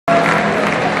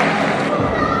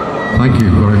Thank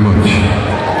you very much.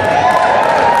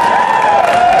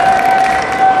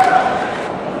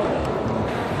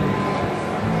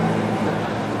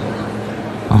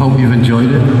 I hope you've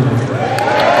enjoyed it.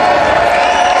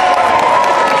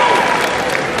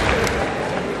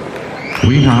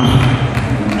 We have.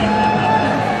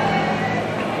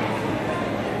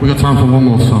 We got time for one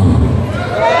more song.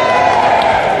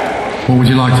 What would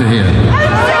you like to hear?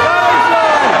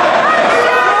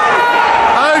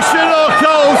 Ocean or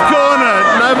Cole's Corner,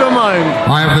 never mind.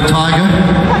 Eye of the Tiger.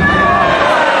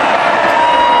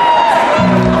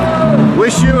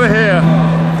 Wish you were here.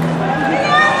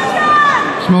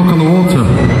 Smoke on the Water.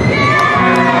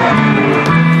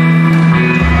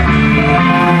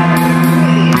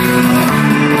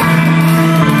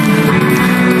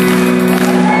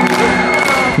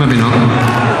 Maybe not.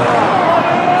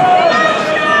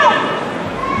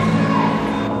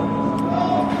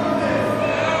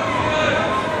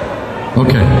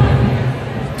 Okay.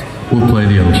 We'll play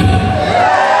the ocean.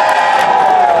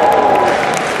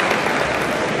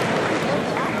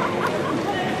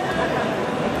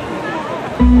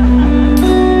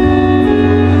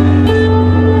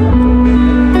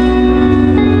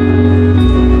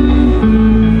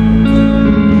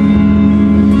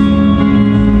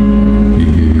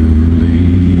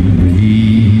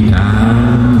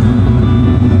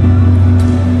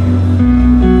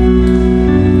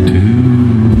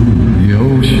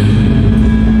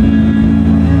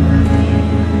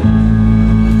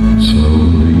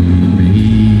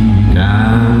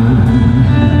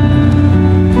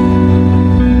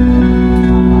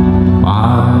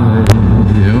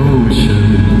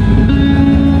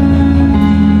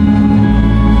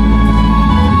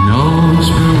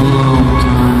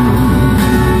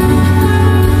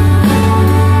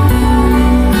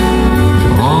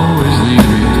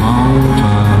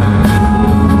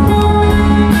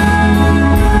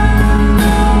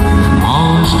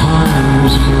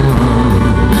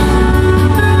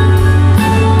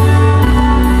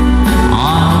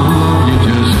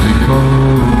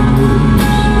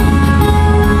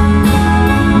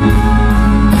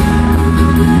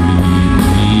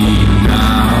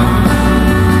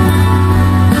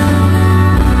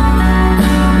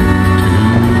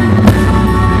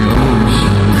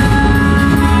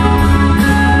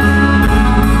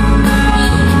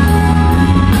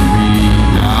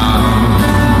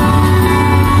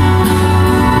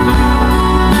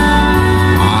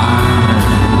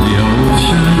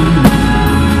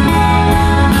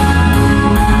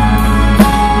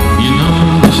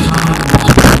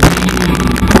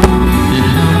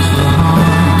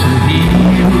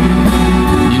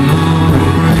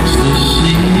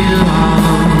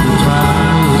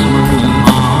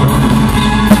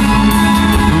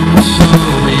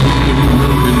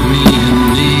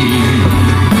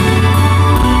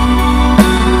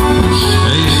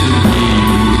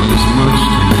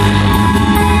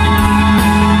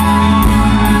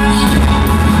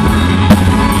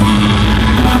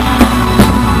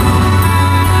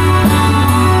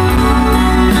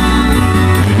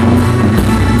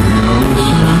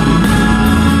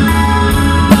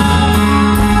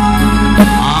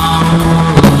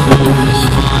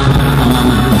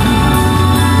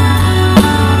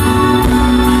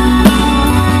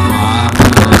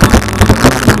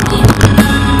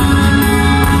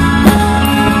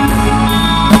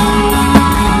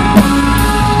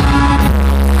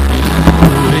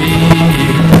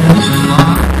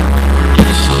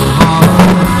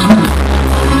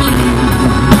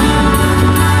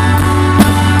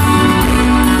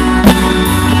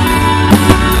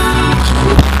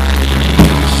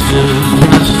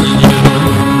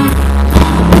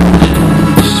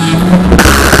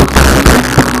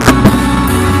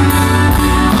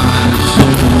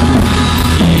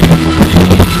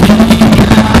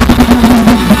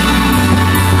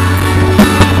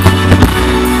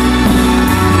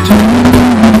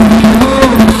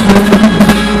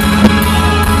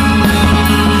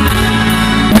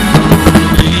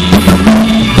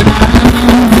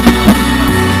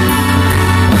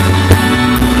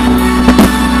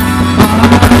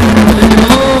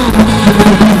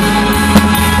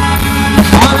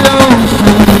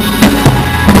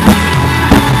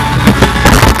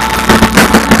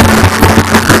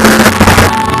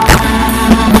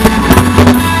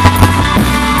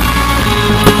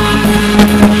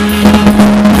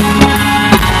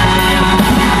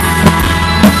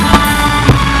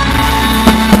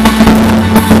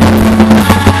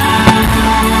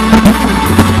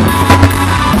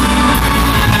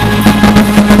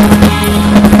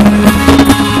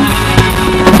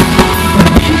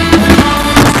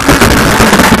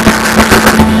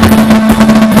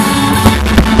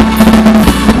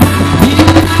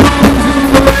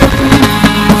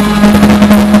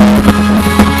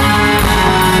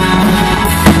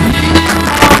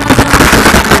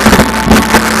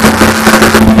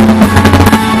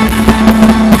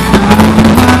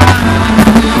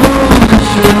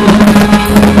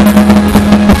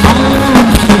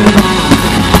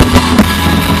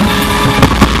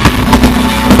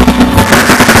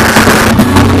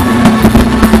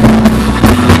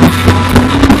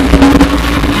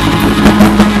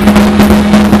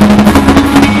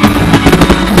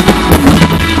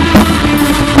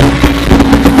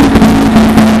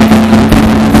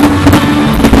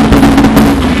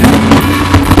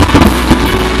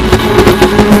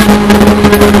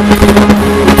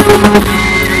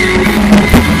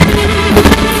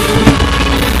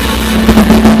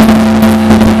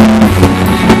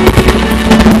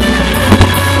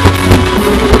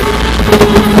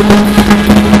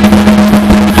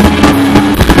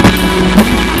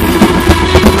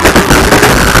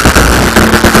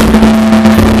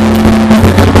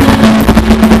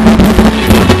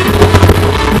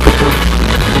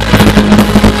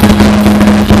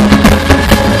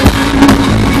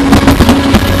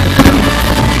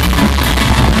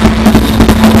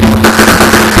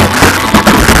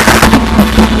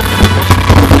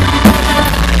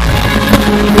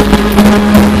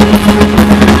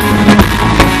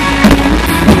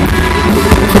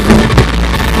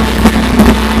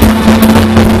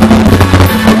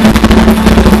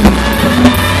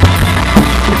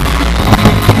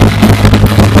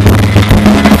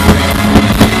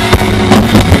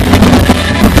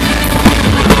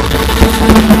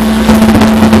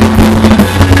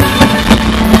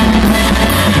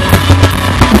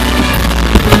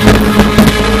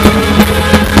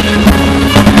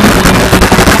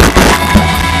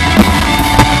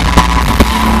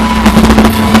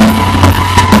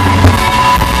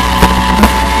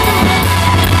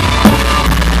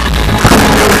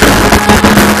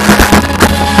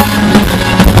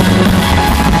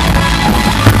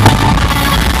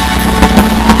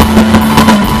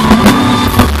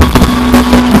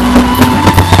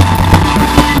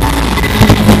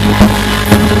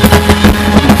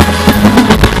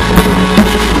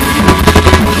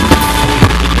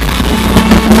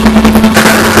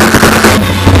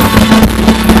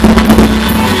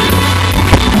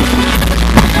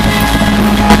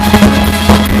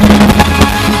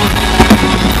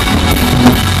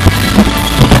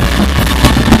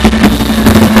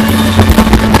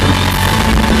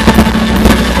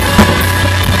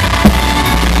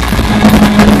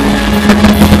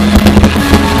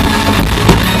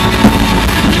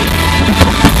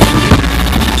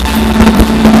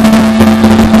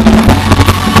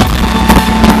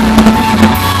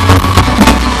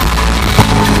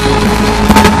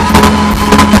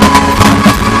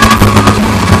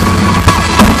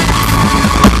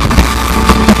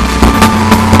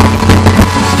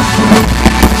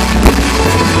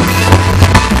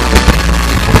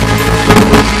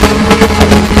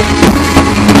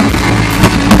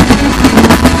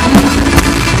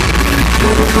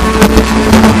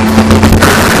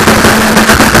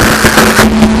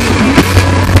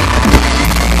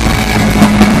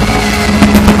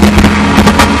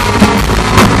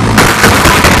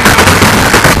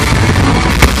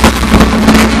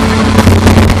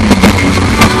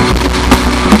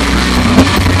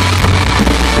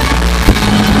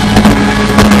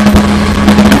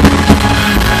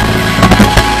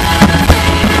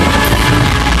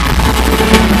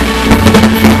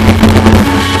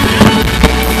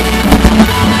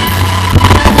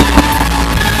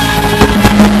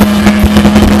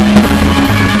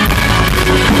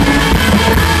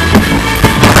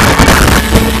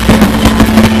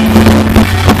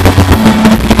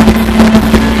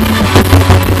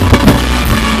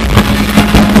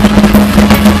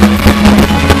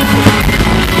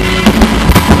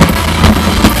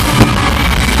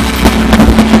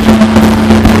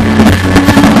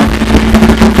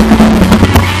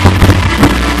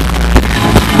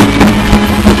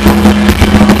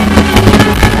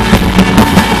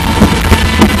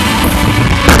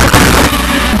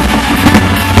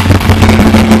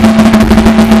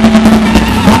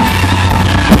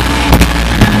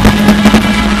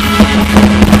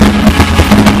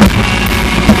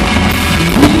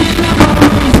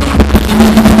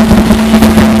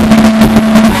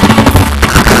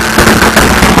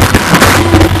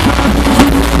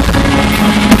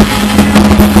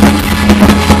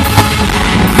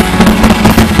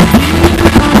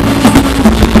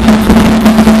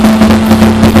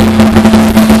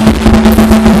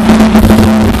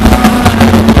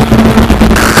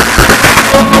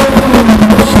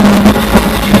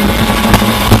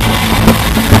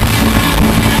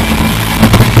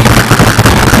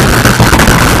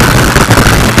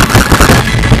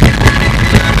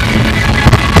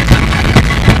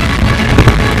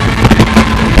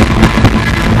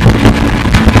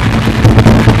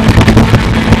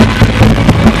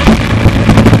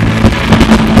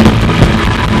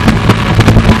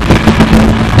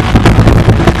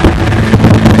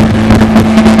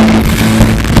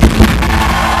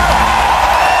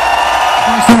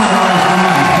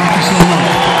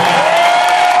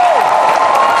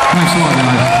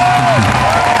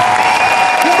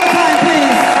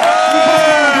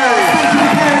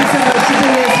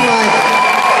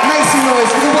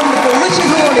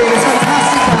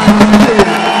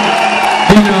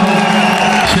 Dino,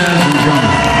 Chaz, and John.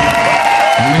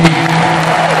 And me,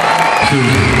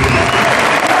 Susan.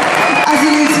 As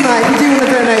you leave tonight, if you do want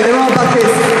to donate, there are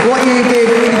buckets. What you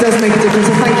give really does make a difference.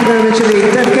 So thank you very much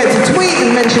indeed. Don't forget to tweet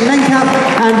and mention NCAP.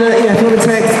 And yeah, if you want to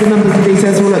text, the numbers and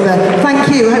details are all up there. Thank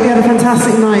you. I hope you have a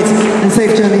fantastic night and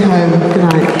safe journey home. Good night.